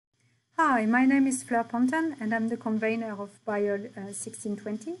Hi, my name is Fleur Ponton and I'm the convener of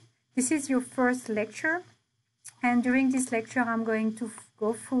Biol1620. This is your first lecture, and during this lecture I'm going to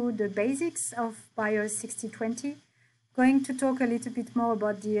go through the basics of Biol1620, going to talk a little bit more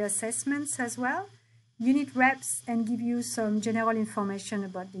about the assessments as well, unit reps, and give you some general information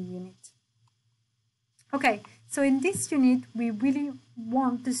about the unit. Okay, so in this unit we really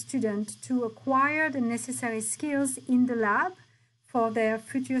want the student to acquire the necessary skills in the lab for their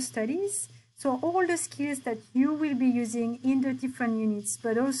future studies. So all the skills that you will be using in the different units,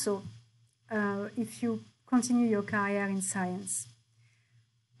 but also if you continue your career in science.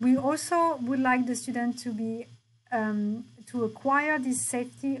 We also would like the student to be to acquire this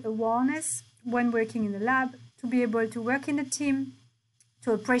safety awareness when working in the lab, to be able to work in a team,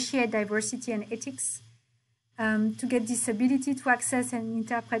 to appreciate diversity and ethics, to get this ability to access and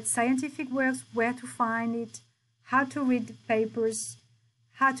interpret scientific works, where to find it, how to read papers,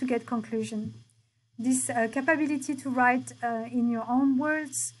 how to get conclusion. This capability to write in your own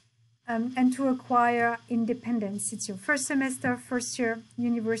words and to acquire independence. It's your first semester, first year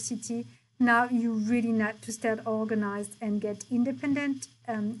university. Now you really need to start organized and get independent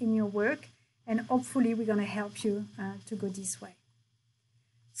in your work, and hopefully we're going to help you to go this way.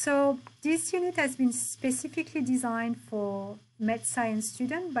 So this unit has been specifically designed for med science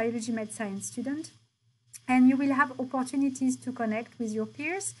student, biology med science student, and you will have opportunities to connect with your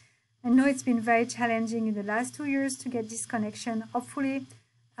peers. I know it's been very challenging in the last 2 years to get this connection. Hopefully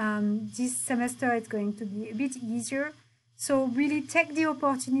this semester it's going to be a bit easier. So really take the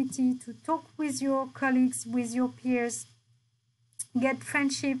opportunity to talk with your colleagues, with your peers, get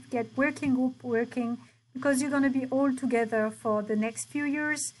friendship, get working group working, because you're going to be all together for the next few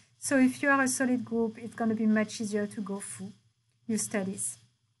years. So if you are a solid group, it's going to be much easier to go through your studies.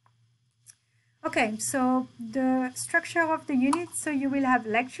 Okay, so the structure of the unit, so you will have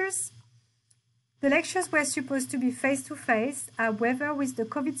lectures. The lectures were supposed to be face-to-face. However, with the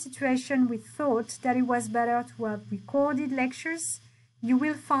COVID situation, we thought that it was better to have recorded lectures. You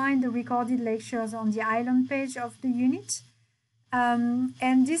will find the recorded lectures on the island page of the unit.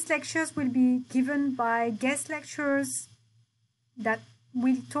 And these lectures will be given by guest lecturers that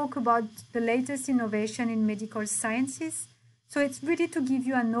will talk about the latest innovation in medical sciences. So it's really to give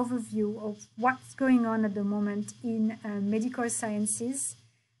you an overview of what's going on at the moment in medical sciences,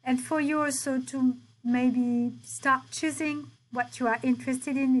 and for you also to maybe start choosing what you are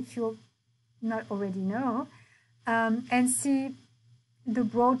interested in if you not already know, and see the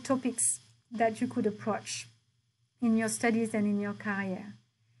broad topics that you could approach in your studies and in your career.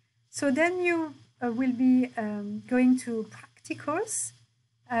 So then you will be going to practicals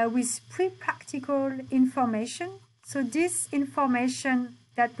with pre-practical information. So this information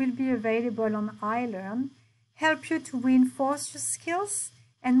that will be available on iLearn help you to reinforce your skills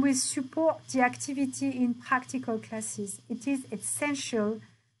and will support the activity in practical classes. It is essential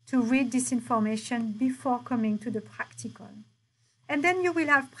to read this information before coming to the practical. And then you will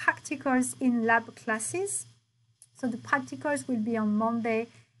have practicals in lab classes. So the practicals will be on Monday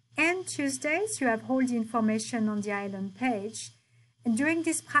and Tuesdays. You have all the information on the island page. And during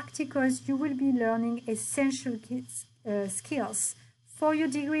these practicals, you will be learning essential skills for your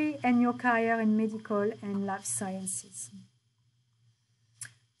degree and your career in medical and life sciences.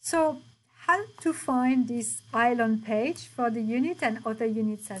 So how to find this island page for the unit and other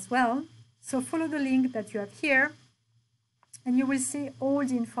units as well. So follow the link that you have here, and you will see all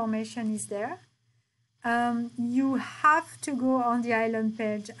the information is there. You have to go on the island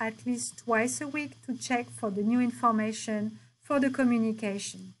page at least twice a week to check for the new information for the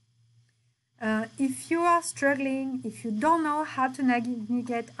communication. If you are struggling, if you don't know how to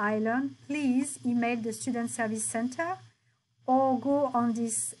navigate iLearn, please email the Student Service Center or go on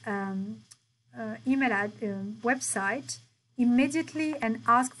this website immediately and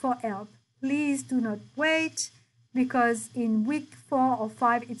ask for help. Please do not wait, because in week 4 or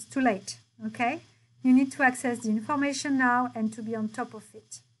 5 it's too late, okay? You need to access the information now and to be on top of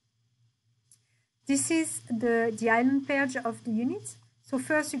it. This is the island page of the unit. So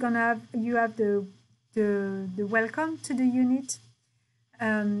first you have the welcome to the unit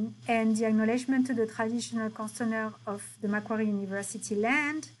and the acknowledgement to the traditional custodian of the Macquarie University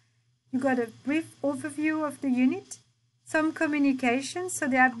land. You got a brief overview of the unit, some communication. So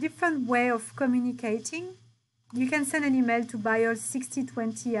they have different way of communicating. You can send an email to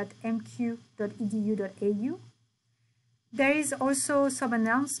biol1620@mq.edu.au. There is also some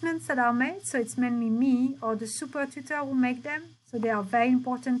announcements that are made, so it's mainly me or the super tutor who make them, so they are very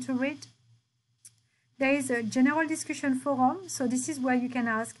important to read. There is a general discussion forum, so this is where you can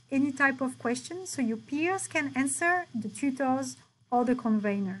ask any type of question, so your peers can answer, the tutors or the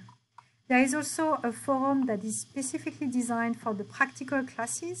convener. There is also a forum that is specifically designed for the practical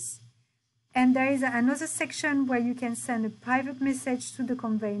classes. And there is another section where you can send a private message to the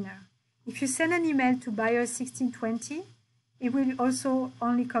convener. If you send an email to Biol1620, it will also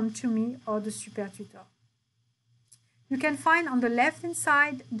only come to me or the super tutor. You can find on the left-hand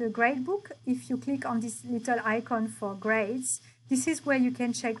side the gradebook. If you click on this little icon for grades, this is where you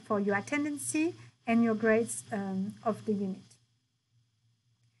can check for your attendance and your grades of the unit.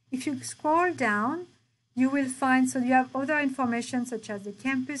 If you scroll down, you will find, so you have other information such as the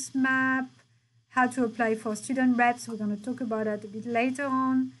campus map, how to apply for student reps. We're going to talk about that a bit later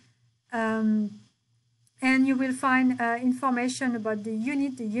on. And you will find information about the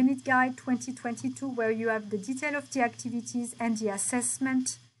unit guide 2022, where you have the detail of the activities and the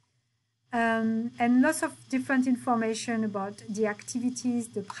assessment, and lots of different information about the activities,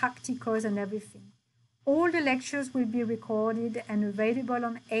 the practicals, and everything. All the lectures will be recorded and available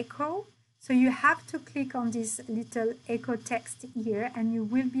on Echo. So you have to click on this little Echo text here, and you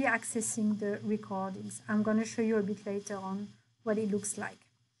will be accessing the recordings. I'm going to show you a bit later on what it looks like.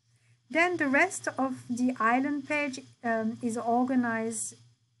 Then the rest of the island page is organized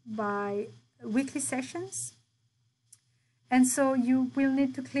by weekly sessions. And so you will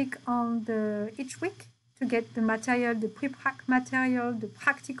need to click on each week to get the material, the pre-prac material, the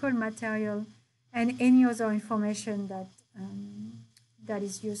practical material, and any other information that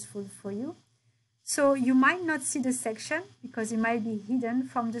is useful for you. So you might not see the section because it might be hidden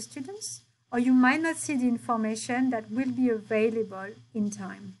from the students, or you might not see the information that will be available in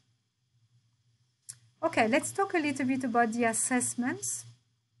time. Okay, let's talk a little bit about the assessments.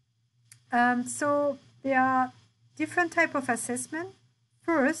 So there are different types of assessment.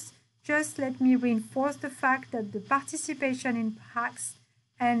 First, just let me reinforce the fact that the participation in pracs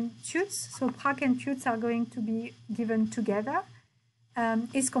and TUTs, so prac and TUTs are going to be given together,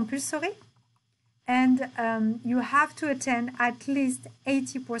 is compulsory. And you have to attend at least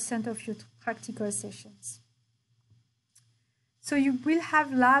 80% of your practical sessions. So you will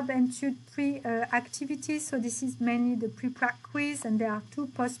have lab and TUT pre-activities. So this is mainly the pre-prac quiz, and there are 2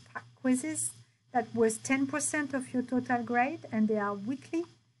 post-prac quizzes that was 10% of your total grade, and they are weekly.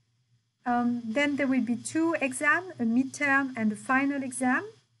 Then there will be 2 exams, a midterm and a final exam.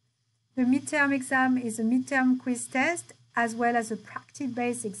 The midterm exam is a midterm quiz test as well as a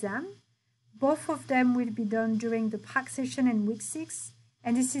practice-based exam. Both of them will be done during the prac session in week 6.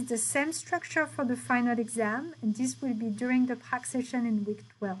 And this is the same structure for the final exam, and this will be during the prac session in week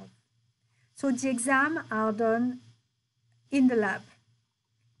 12. So the exams are done in the lab,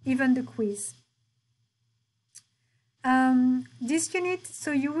 even the quiz. This unit,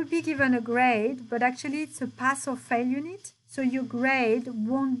 so you will be given a grade, but actually it's a pass or fail unit. So your grade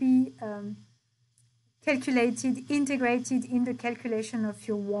won't be integrated in the calculation of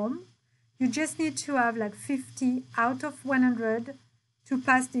your WOM. You just need to have like 50 out of 100 to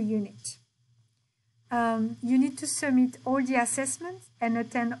pass the unit. You need to submit all the assessments and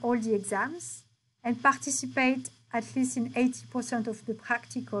attend all the exams and participate at least in 80% of the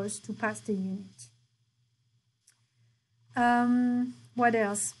practicals to pass the unit. What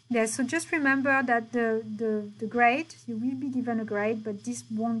else? Yeah, so just remember that the grade, you will be given a grade, but this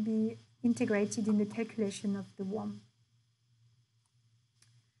won't be integrated in the calculation of the WOM.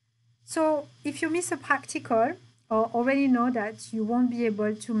 So if you miss a practical, or already know that you won't be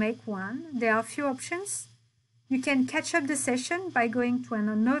able to make one, there are a few options. You can catch up the session by going to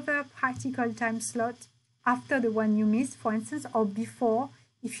another practical time slot after the one you missed, for instance, or before,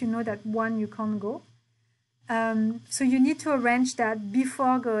 if you know that one you can't go. So you need to arrange that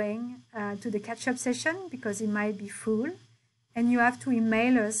before going to the catch-up session because it might be full. And you have to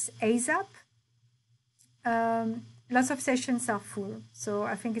email us ASAP. Lots of sessions are full, so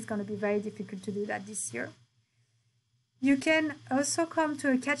I think it's going to be very difficult to do that this year. You can also come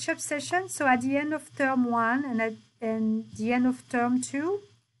to a catch-up session. So at the end of term 1 and at the end of term 2,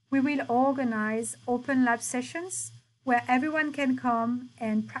 we will organize open lab sessions where everyone can come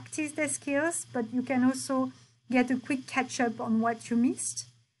and practice their skills, but you can also get a quick catch-up on what you missed.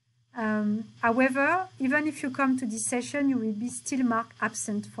 However, even if you come to this session, you will be still marked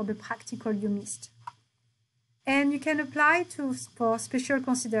absent for the practical you missed. And you can apply for special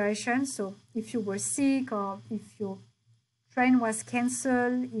consideration. So if you were sick, or if your train was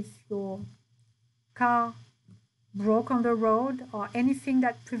cancelled, if your car broke on the road, or anything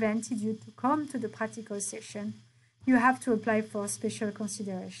that prevented you to come to the practical session, you have to apply for special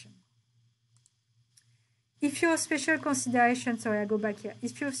consideration. If your special consideration, sorry, I go back here.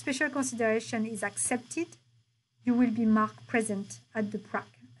 If your special consideration is accepted, you will be marked present at the prac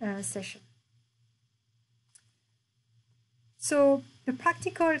session. So the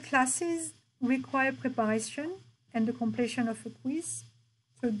practical classes require preparation and the completion of a quiz.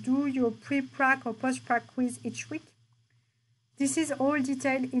 So do your pre-prac or post-prac quiz each week. This is all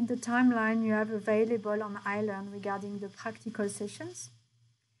detailed in the timeline you have available on iLearn regarding the practical sessions.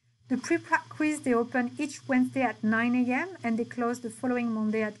 The pre-prac quiz, they open each Wednesday at 9 a.m. and they close the following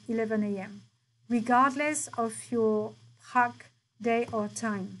Monday at 11 a.m. regardless of your prac day or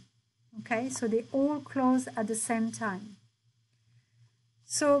time. Okay, so they all close at the same time.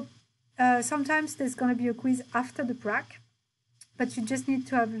 So sometimes there's going to be a quiz after the prac, but you just need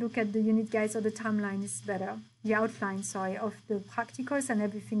to have a look at the unit guides or the timeline is better. The outline, sorry, of the practicals, and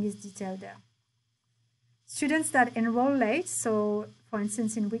everything is detailed there. Students that enroll late, so for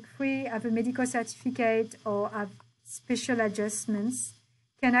instance in week 3, have a medical certificate or have special adjustments,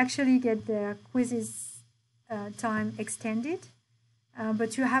 can actually get their quizzes time extended,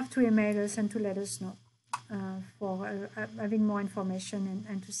 but you have to email us and to let us know for having more information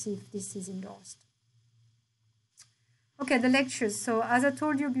and to see if this is endorsed. Okay, the lectures. So as I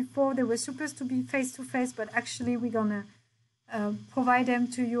told you before, they were supposed to be face-to-face, but actually we're going to provide them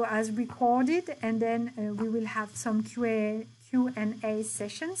to you as recorded, and then we will have some Q&A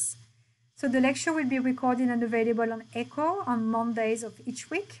sessions. So the lecture will be recorded and available on Echo on Mondays of each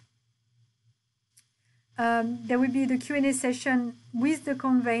week. There will be the Q&A session with the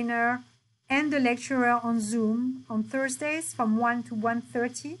convener and the lecturer on Zoom on Thursdays from 1 to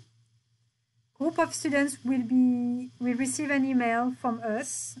 1:30. Group of students will receive an email from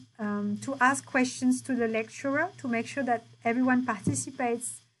us to ask questions to the lecturer to make sure that everyone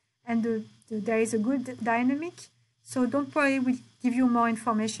participates and there is a good dynamic. So don't worry, we'll give you more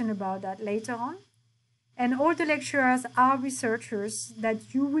information about that later on. And all the lecturers are researchers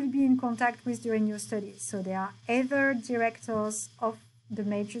that you will be in contact with during your studies. So they are either directors of the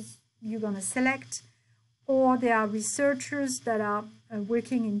majors you're going to select, or they are researchers that are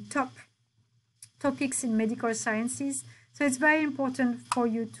working in top topics in medical sciences. So it's very important for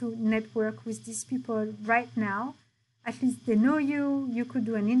you to network with these people right now. At least they know you. You could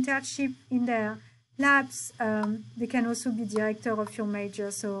do an internship in their labs. They can also be director of your major.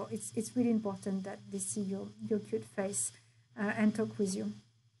 So it's really important that they see your cute face and talk with you.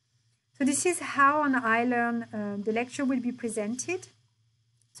 So this is how on iLearn the lecture will be presented.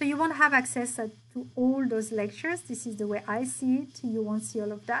 So you won't have access to all those lectures. This is the way I see it. You won't see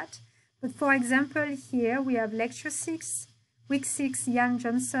all of that. But for example, here we have lecture 6, week 6, Jan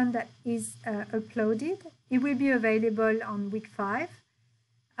Johnson, that is uploaded. It will be available on week 5.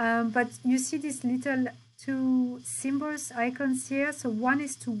 But you see these little 2 symbols, icons here. So one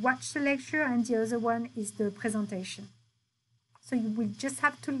is to watch the lecture and the other one is the presentation. So you will just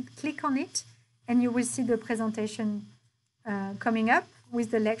have to click on it and you will see the presentation coming up with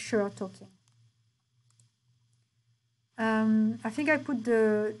the lecturer talking. I think I put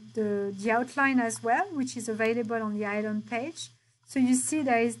the outline as well, which is available on the iLearn page. So you see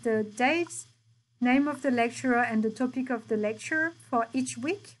there is the date, name of the lecturer, and the topic of the lecture for each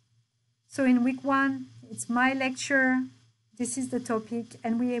week. So in week 1, it's my lecture, this is the topic,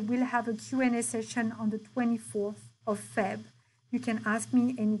 and we will have a Q&A session on the 24th of Feb. You can ask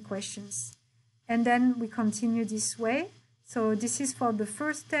me any questions. And then we continue this way. So this is for the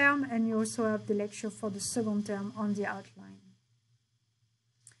first term, and you also have the lecture for the second term on the outline.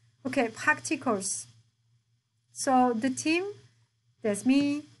 Okay, practicals. So the team, there's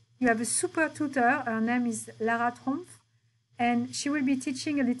me. You have a super tutor. Her name is Lara Trumpf, and she will be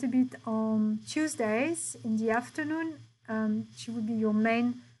teaching a little bit on Tuesdays in the afternoon. She will be your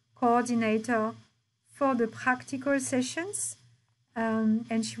main coordinator for the practical sessions,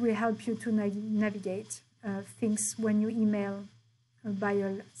 and she will help you to navigate things when you email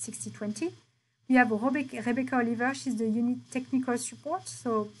Biol1620. We have Rebecca Oliver. She's the unit technical support.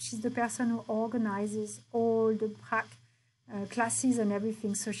 So she's the person who organizes all the prac classes and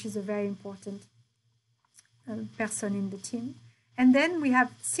everything. So she's a very important person in the team. And then we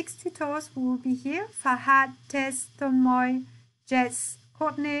have 6 tutors who will be here: Fahad, Tess, Tonmoy, Jess,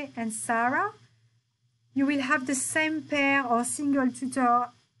 Courtney, and Sarah. You will have the same pair or single tutor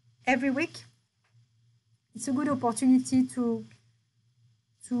every week. It's a good opportunity to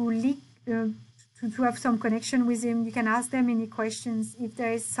have some connection with him. You can ask them any questions. If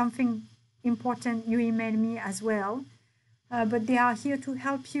there is something important, you email me as well. But they are here to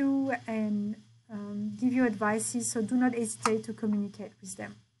help you and give you advices, so do not hesitate to communicate with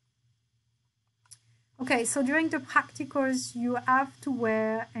them. Okay, so during the practicals, you have to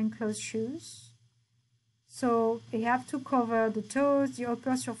wear enclosed shoes. So you have to cover the toes, the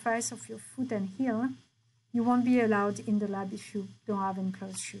upper surface of your foot and heel. You won't be allowed in the lab if you don't have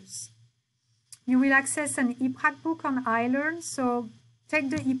enclosed shoes. You will access an ePrac book on iLearn, so take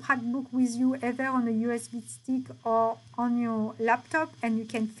the ePrac book with you either on a USB stick or on your laptop, and you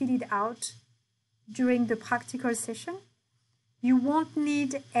can fill it out during the practical session. You won't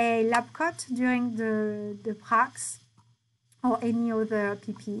need a lab coat during the pracs or any other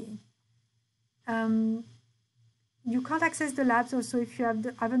PPE. You can't access the labs also if you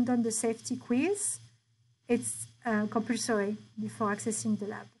haven't done the safety quiz. It's compulsory before accessing the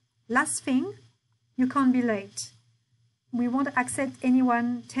lab. Last thing, you can't be late. We won't accept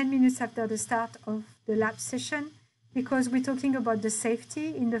anyone 10 minutes after the start of the lab session because we're talking about the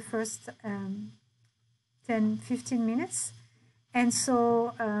safety in the first 10-15 minutes. And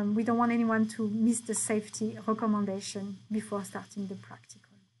so we don't want anyone to miss the safety recommendation before starting the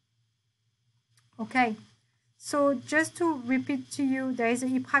practical. Okay, so just to repeat to you, there is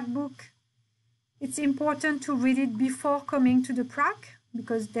an ePrac book. It's important to read it before coming to the prac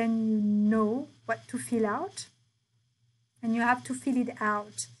because then you know what to fill out. And you have to fill it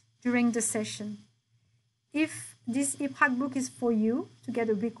out during the session. If this ePrac book is for you to get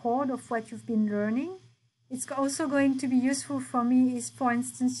a record of what you've been learning, it's also going to be useful for me if, for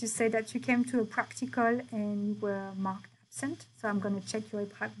instance, you say that you came to a practical and you were marked absent. So I'm going to check your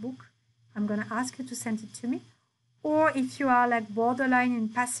ePrac book. I'm going to ask you to send it to me. Or if you are like borderline in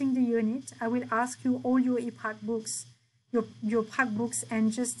passing the unit, I will ask you all your ePrac books, your prac books,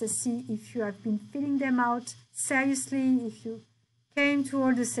 and just to see if you have been filling them out seriously, if you came to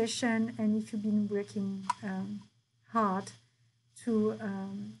all the session, and if you've been working hard to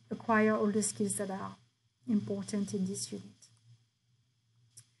acquire all the skills that are important in this unit.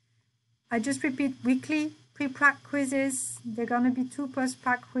 I just repeat weekly pre-prac quizzes. There are going to be 2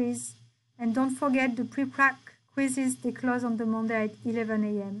 post-prac quizzes. And don't forget the pre-prac quizzes, they close on the Monday at 11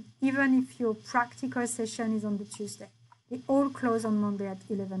 a.m. Even if your practical session is on the Tuesday. They all close on Monday at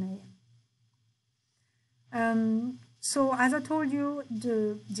 11 a.m. So as I told you,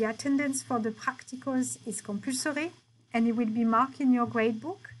 the attendance for the practicals is compulsory and it will be marked in your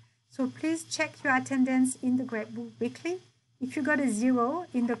gradebook. So please check your attendance in the gradebook weekly. If you got a 0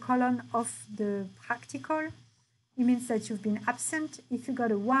 in the column of the practical, it means that you've been absent. If you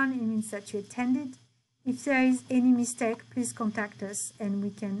got a 1, it means that you attended. If there is any mistake, please contact us and we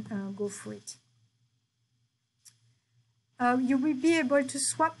can go through it. You will be able to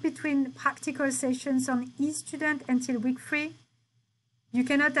swap between practical sessions on eStudent until week 3. You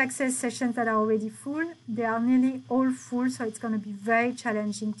cannot access sessions that are already full. They are nearly all full, so it's going to be very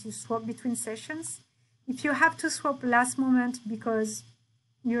challenging to swap between sessions. If you have to swap last moment because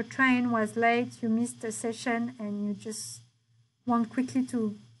your train was late, you missed a session, and you just want quickly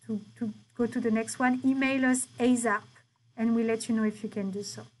to go to the next one, email us ASAP, and we'll let you know if you can do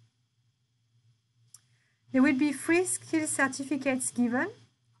so. There will be 3 skill certificates given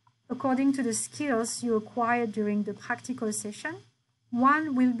according to the skills you acquired during the practical session.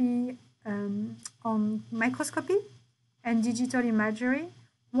 One will be on microscopy and digital imagery,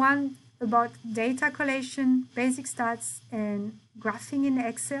 one about data collation, basic stats, and graphing in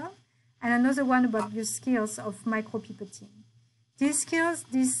Excel, and another one about your skills of micropipetting.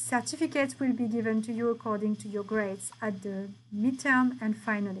 These certificates will be given to you according to your grades at the midterm and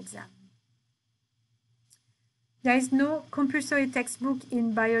final exam. There is no compulsory textbook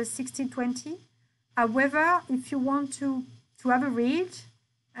in Biol1620. However, if you want to have a read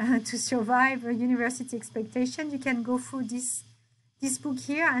to survive a university expectation, you can go through this book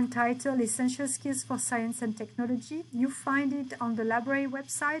here entitled Essential Skills for Science and Technology. You find it on the library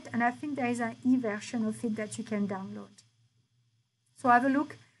website, and I think there is an e-version of it that you can download. So have a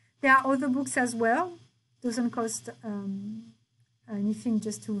look. There are other books as well. Doesn't cost anything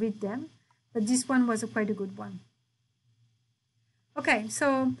just to read them, but this one was quite a good one. Okay,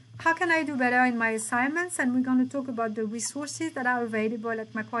 so how can I do better in my assignments? And we're going to talk about the resources that are available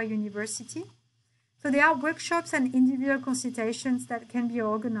at Macquarie University. So there are workshops and individual consultations that can be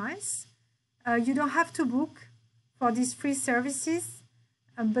organized. You don't have to book for these free services,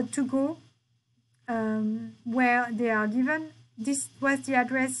 but to go where they are given. This was the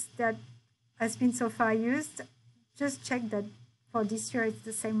address that has been so far used. Just check that for this year it's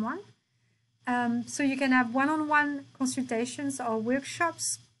the same one. So you can have one-on-one consultations or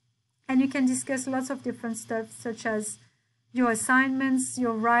workshops, and you can discuss lots of different stuff, such as your assignments,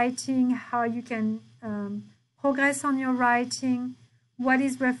 your writing, how you can progress on your writing, what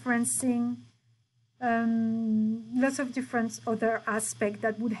is referencing, lots of different other aspects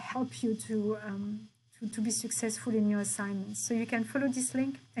that would help you to be successful in your assignments. So you can follow this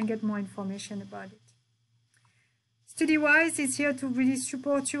link and get more information about it. StudyWise is here to really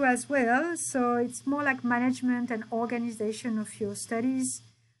support you as well. So it's more like management and organization of your studies.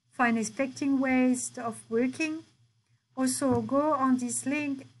 find effective ways of working. Also go on this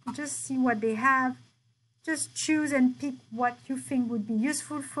link, just see what they have. Just choose and pick what you think would be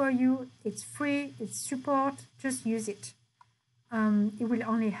useful for you. It's free, it's support, just use it. It will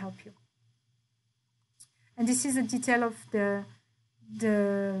only help you. And this is a detail of the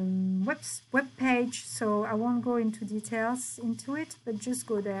web page, so I won't go into details into it, but just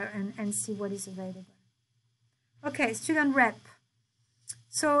go there and see what is available. Okay, student rep.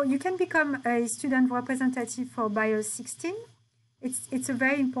 So you can become a student representative for Biol16. It's a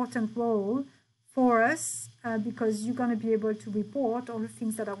very important role for us because you're going to be able to report all the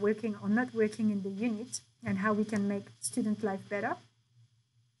things that are working or not working in the unit and how we can make student life better.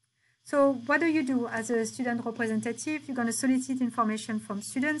 So what do you do as a student representative? You're going to solicit information from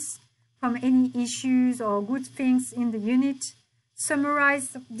students, from any issues or good things in the unit,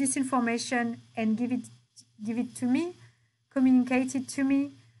 summarize this information and give it to me, communicate it to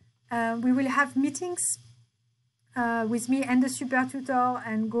me. We will have meetings with me and the super tutor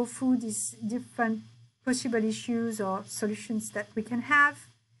and go through these different possible issues or solutions that we can have.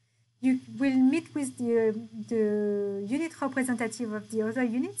 You will meet with the unit representative of the other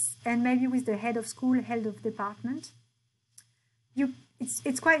units and maybe with the head of school, head of department.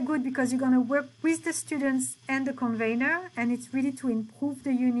 It's quite good because you're going to work with the students and the convener, and it's really to improve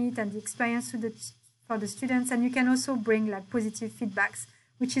the unit and the experience for the students. And you can also bring like positive feedbacks,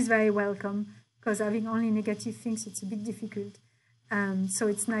 which is very welcome because having only negative things, it's a bit difficult. So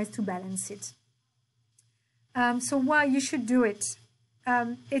it's nice to balance it. So why you should do it?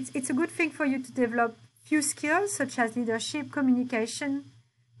 It's a good thing for you to develop few skills such as leadership, communication.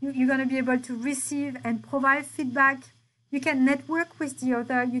 You're going to be able to receive and provide feedback. You can network with the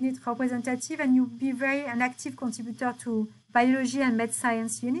other unit representative, and you'll be an active contributor to biology and med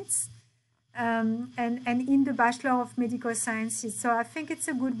science units and in the Bachelor of Medical Sciences. So I think it's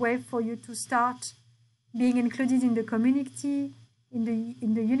a good way for you to start being included in the community, in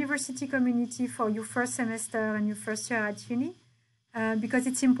the university community for your first semester and your first year at uni. Because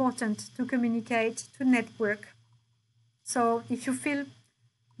it's important to communicate, to network. So if you feel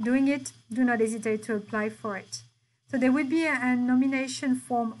doing it, do not hesitate to apply for it. So there will be a nomination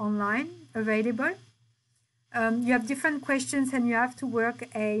form online available. You have different questions and you have to work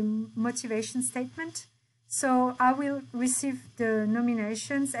a motivation statement. So I will receive the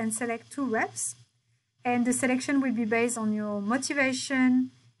nominations and select 2 reps. And the selection will be based on your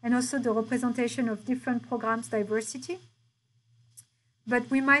motivation and also the representation of different programs diversity. But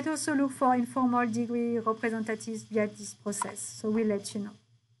we might also look for informal degree representatives via this process. So we'll let you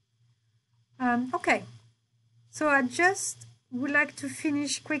know. Okay. So I just would like to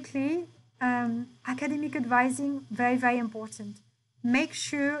finish quickly. Academic advising, very, very important. Make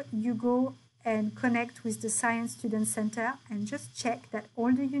sure you go and connect with the Science Student Center and just check that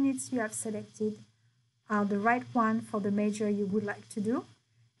all the units you have selected are the right one for the major you would like to do.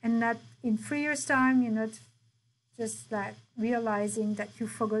 And that in 3 years' time, you're not just like realizing that you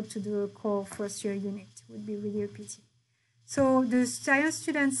forgot to do a core first year unit. It would be really a pity. So the Science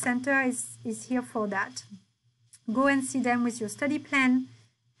Student Center is here for that. Go and see them with your study plan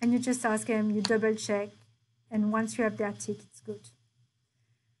and you just ask them, you double check, and once you have their tick, it's good.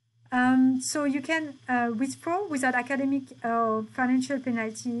 So you can withdraw without academic or financial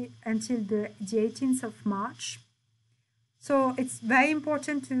penalty until the 18th of March. So it's very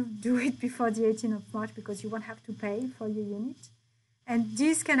important to do it before the 18th of March because you won't have to pay for your unit. And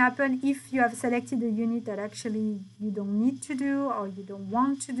this can happen if you have selected a unit that actually you don't need to do or you don't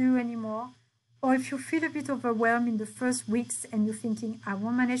want to do anymore. Or if you feel a bit overwhelmed in the first weeks and you're thinking, I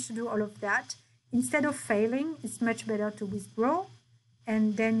won't manage to do all of that, instead of failing, it's much better to withdraw.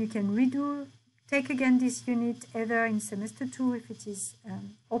 And then you can take again this unit either in semester 2 if it is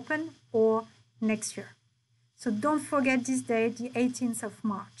open or next year. So don't forget this date, the 18th of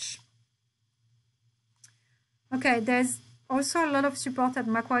March. Okay, there's also a lot of support at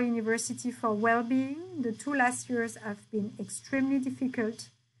Macquarie University for well-being. The 2 last years have been extremely difficult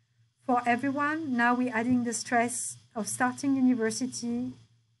for everyone. Now we're adding the stress of starting university.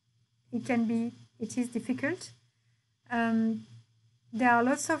 It is difficult. There are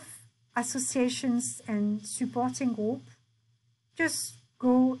lots of associations and supporting group. Just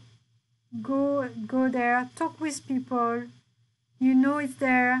go there, talk with people. You know it's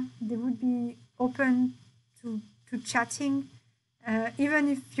there. They would be open to chatting. Even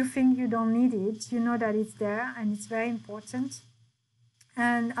if you think you don't need it, you know that it's there and it's very important.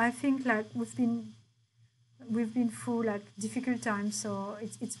 And I think like we've been through like difficult times, so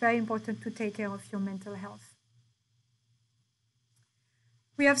it's very important to take care of your mental health.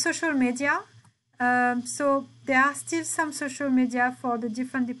 We have social media. So there are still some social media for the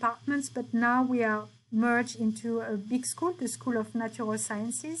different departments, but now we are merged into a big school, the School of Natural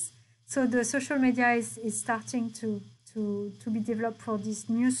Sciences. So the social media is starting to be developed for this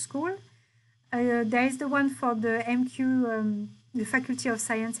new school. There is the one for the MQ, the Faculty of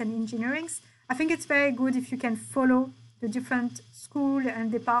Science and Engineering. I think it's very good if you can follow the different school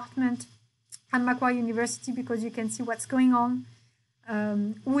and department at Macquarie University, because you can see what's going on,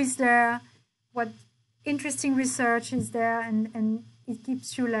 who is there, what interesting research is there, and it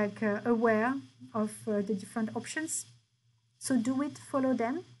keeps you like aware of the different options. So do it, follow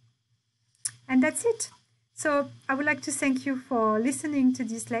them. And that's it. So I would like to thank you for listening to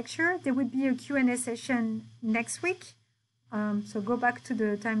this lecture. There will be a Q&A session next week. So go back to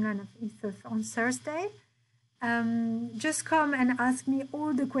the timeline of ETH on Thursday. Just come and ask me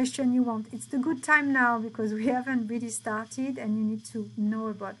all the questions you want. It's the good time now because we haven't really started and you need to know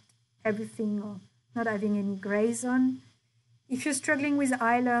about everything or not having any gray zone. If you're struggling with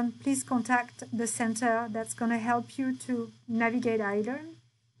iLearn, please contact the center that's going to help you to navigate iLearn.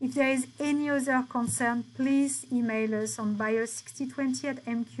 If there is any other concern, please email us on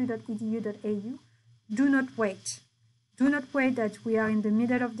biol1620@mq.edu.au. Do not wait. Do not wait that we are in the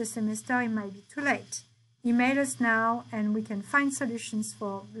middle of the semester. It might be too late. Email us now and we can find solutions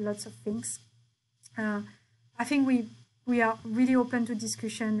for lots of things. I think we are really open to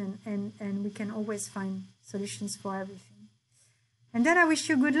discussion and we can always find solutions for everything. And then I wish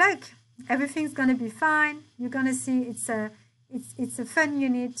you good luck. Everything's going to be fine. You're going to see it's a fun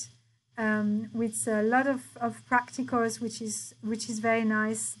unit with a lot of practicals, which is very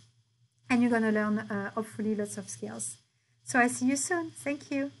nice. And you're going to learn, hopefully, lots of skills. So I see you soon.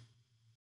 Thank you.